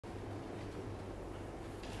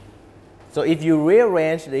So if you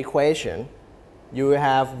rearrange the equation, you will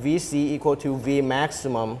have Vc equal to V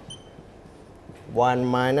maximum 1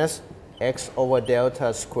 minus x over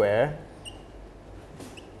delta square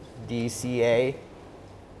dCA,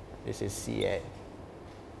 this is Ca,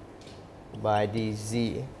 by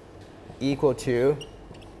dZ equal to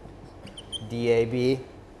dAB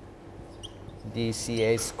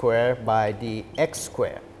dCA square by dx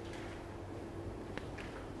square.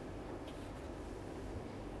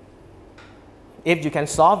 If you can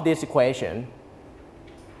solve this equation,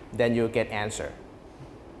 then you get answer.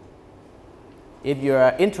 If you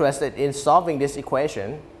are interested in solving this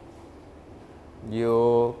equation,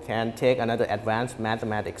 you can take another advanced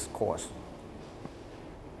mathematics course.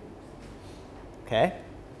 Okay?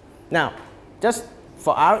 Now, just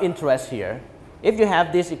for our interest here, if you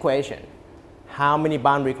have this equation, how many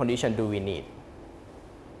boundary conditions do we need?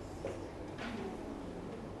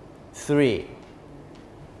 3.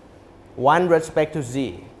 1 respect to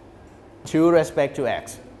z, 2 respect to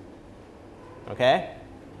x. Okay?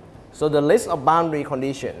 So the list of boundary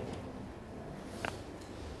conditions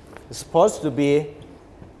is supposed to be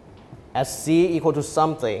at c equal to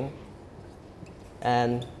something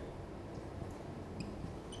and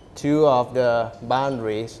 2 of the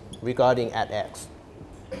boundaries regarding at x.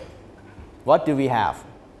 What do we have?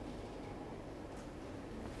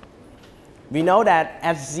 We know that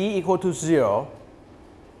at z equal to 0,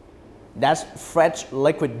 that's fresh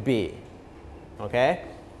liquid B. Okay?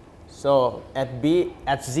 So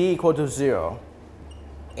at z equal to 0,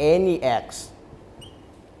 any x,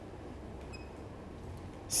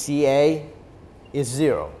 Ca is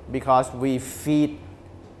 0 because we feed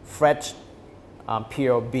fresh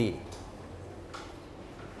pure B.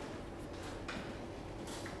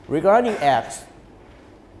 Regarding x,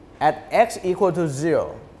 at x equal to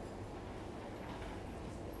 0,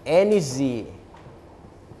 any z,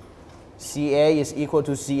 Ca is equal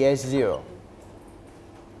to Ca0,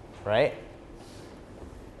 right?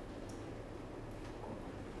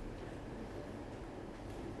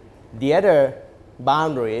 The other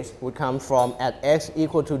boundaries would come from at x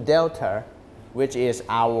equal to delta, which is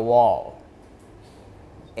our wall.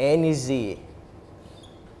 Any z,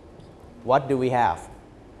 what do we have?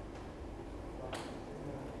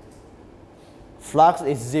 Flux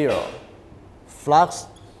is 0. Flux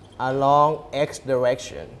along x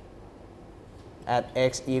direction at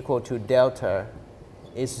x equal to delta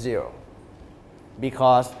is 0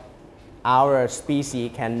 because our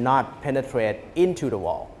species cannot penetrate into the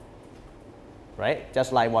wall, right?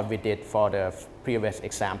 Just like what we did for the previous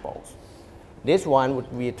examples. This one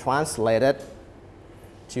would be translated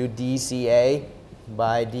to dCA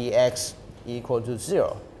by dx equal to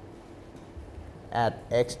 0 at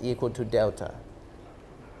x equal to delta.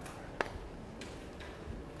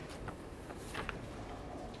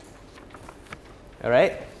 All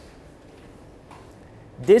right?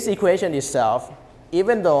 This equation itself,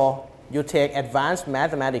 even though you take advanced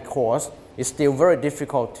mathematics course, is still very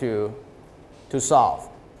difficult to solve.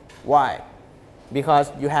 Why?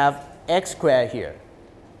 Because you have x squared here.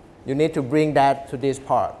 You need to bring that to this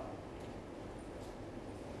part.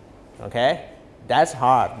 Okay? That's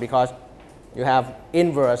hard because you have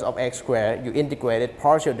inverse of x squared, you integrated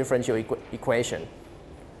partial differential equation.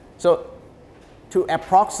 So to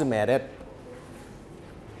approximate it,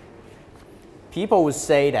 people would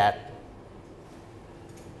say that,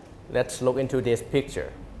 let's look into this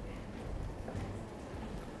picture.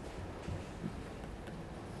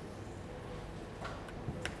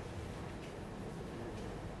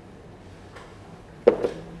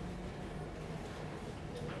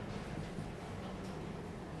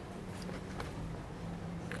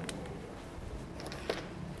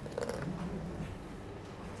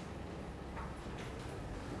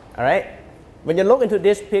 All right? When you look into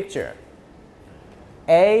this picture,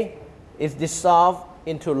 A is dissolved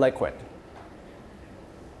into liquid.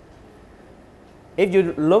 If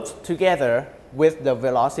you look together with the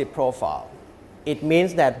velocity profile, it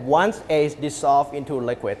means that once A is dissolved into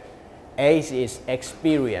liquid, A is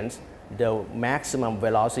experience the maximum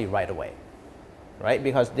velocity right away, right?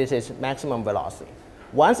 Because this is maximum velocity.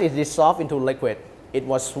 Once it's dissolved into liquid, it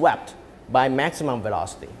was swept by maximum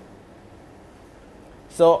velocity.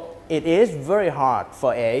 So it is very hard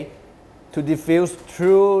for A to diffuse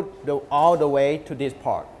through all the way to this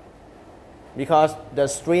part because the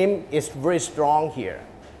stream is very strong here.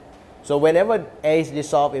 So whenever A is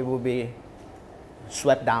dissolved, it will be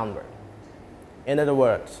swept downward. In other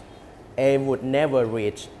words, A would never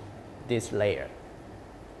reach this layer,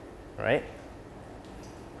 right?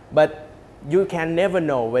 But you can never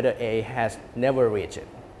know whether A has never reached it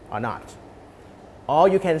or not. All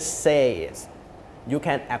you can say is you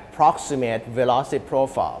can approximate velocity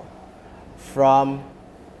profile from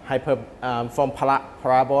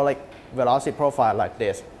parabolic velocity profile like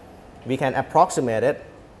this. We can approximate it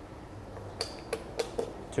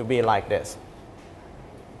to be like this.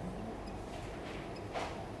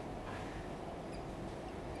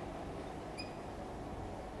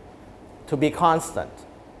 To be constant.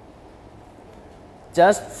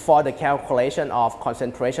 Just for the calculation of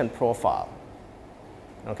concentration profile.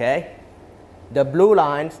 Okay? The blue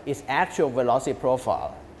line is actual velocity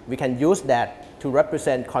profile. We can use that to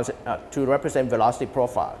represent velocity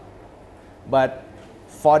profile. But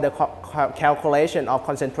for the calculation of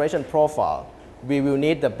concentration profile, we will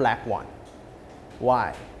need the black one.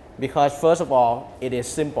 Why? Because first of all, it is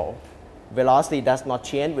simple. Velocity does not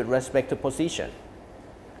change with respect to position.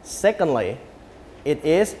 Secondly, it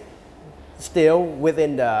is still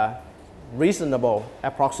within the reasonable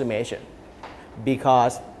approximation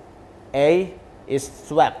because A is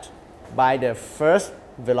swept by the first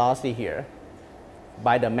velocity here,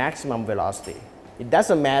 by the maximum velocity. It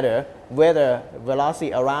doesn't matter whether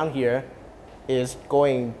velocity around here is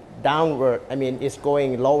going downward, it's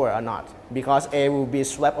going lower or not, because A will be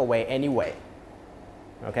swept away anyway.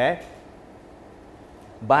 Okay?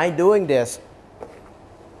 By doing this,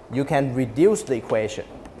 you can reduce the equation.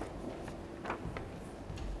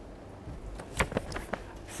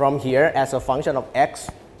 From here, as a function of x,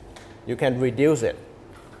 you can reduce it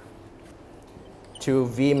to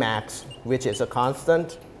V max, which is a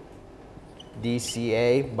constant,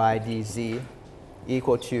 dCA by dZ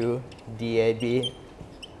equal to dAB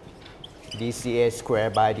dCA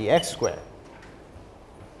squared by dx squared.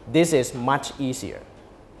 This is much easier.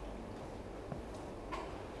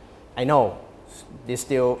 I know this is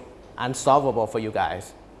still unsolvable for you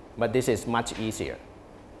guys, but this is much easier.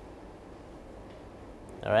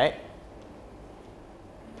 All right?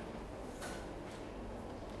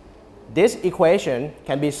 This equation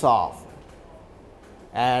can be solved,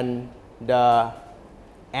 and the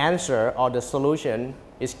answer or the solution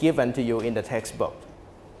is given to you in the textbook.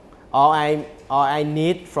 All I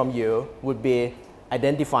need from you would be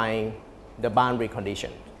identifying the boundary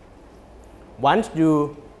condition. Once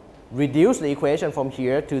you reduce the equation from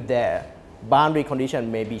here to there, boundary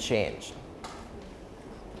condition may be changed.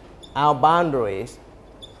 Our boundaries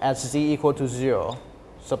at z equal to 0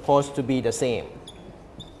 supposed to be the same.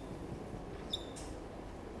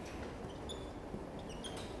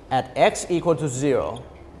 At x equal to 0,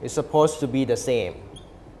 it's supposed to be the same.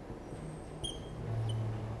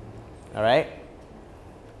 All right?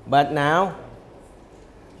 But now,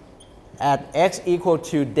 at x equal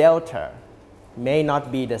to delta, may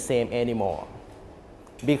not be the same anymore,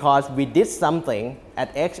 because we did something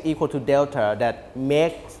at x equal to delta that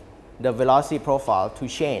makes the velocity profile to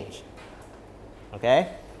change. Okay?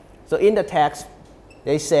 So in the text,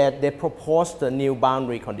 they said they proposed a new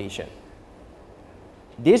boundary condition.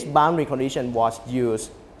 This boundary condition was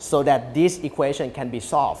used so that this equation can be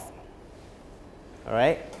solved. All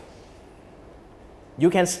right? You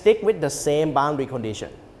can stick with the same boundary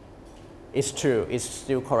condition. It's true, it's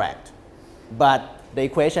still correct. But the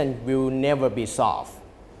equation will never be solved.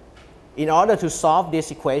 In order to solve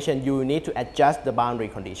this equation, you need to adjust the boundary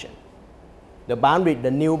condition.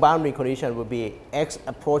 The new boundary condition will be x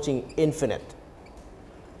approaching infinite.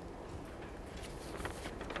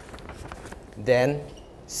 Then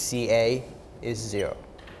CA is 0.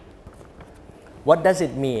 What does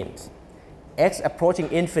it mean? X approaching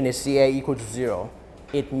infinite CA equal to 0.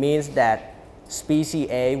 It means that species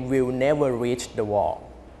A will never reach the wall.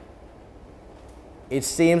 It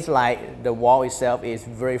seems like the wall itself is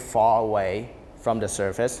very far away from the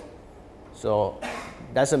surface. So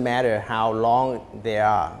it doesn't matter how long they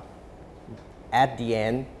are. At the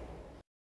end,